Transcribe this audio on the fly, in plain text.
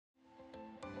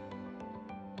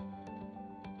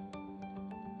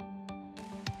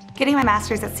Getting my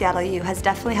master's at Seattle U has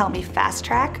definitely helped me fast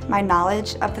track my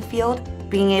knowledge of the field.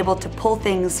 Being able to pull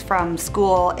things from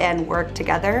school and work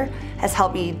together has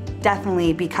helped me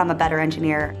definitely become a better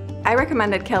engineer. I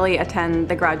recommended Kelly attend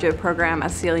the graduate program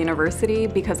at Seattle University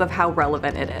because of how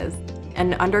relevant it is.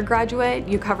 In undergraduate,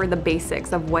 you cover the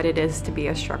basics of what it is to be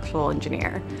a structural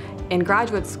engineer. In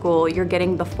graduate school, you're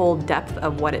getting the full depth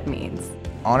of what it means.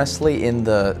 Honestly, in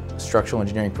the structural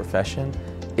engineering profession,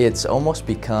 it's almost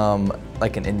become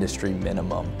like an industry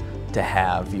minimum to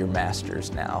have your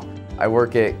master's now. I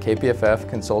work at KPFF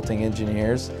Consulting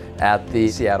Engineers at the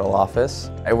Seattle office.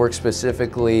 I work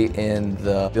specifically in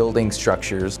the building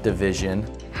structures division.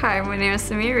 Hi, my name is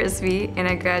Samir Rizvi, and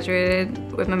I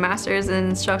graduated with my master's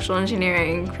in structural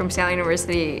engineering from Seattle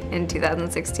University in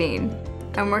 2016.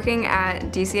 I'm working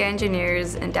at DCI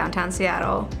Engineers in downtown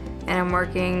Seattle, and I'm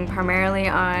working primarily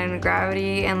on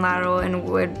gravity and lateral and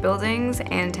wood buildings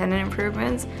and tenant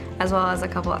improvements, as well as a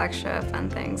couple extra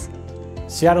fun things.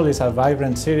 Seattle is a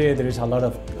vibrant city. There is a lot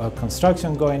of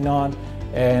construction going on,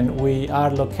 and we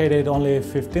are located only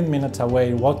 15 minutes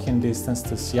away, walking distance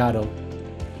to Seattle.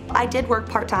 I did work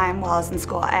part-time while I was in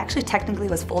school. I actually technically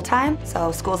was full-time,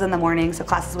 so school's in the morning, so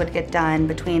classes would get done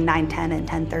between 9:10 and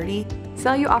 10:30.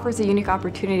 SEALU offers a unique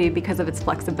opportunity because of its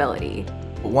flexibility.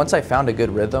 Once I found a good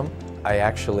rhythm, I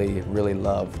actually really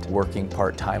loved working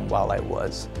part-time while I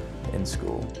was in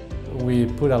school. We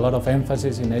put a lot of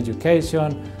emphasis in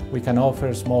education. We can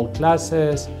offer small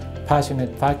classes,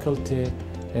 passionate faculty,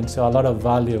 and so a lot of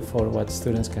value for what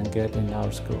students can get in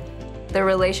our school. The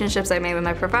relationships I made with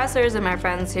my professors and my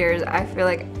friends here, I feel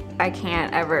like I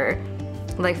can't ever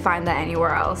find that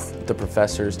anywhere else. The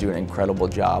professors do an incredible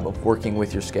job of working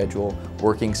with your schedule,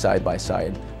 working side by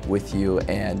side with you,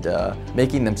 and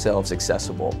making themselves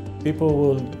accessible. People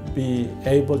will be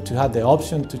able to have the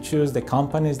option to choose the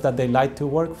companies that they like to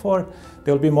work for.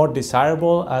 They'll be more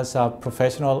desirable as a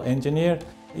professional engineer.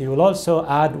 It will also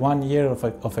add 1 year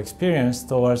of experience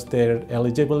towards their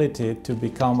eligibility to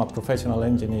become a professional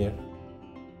engineer.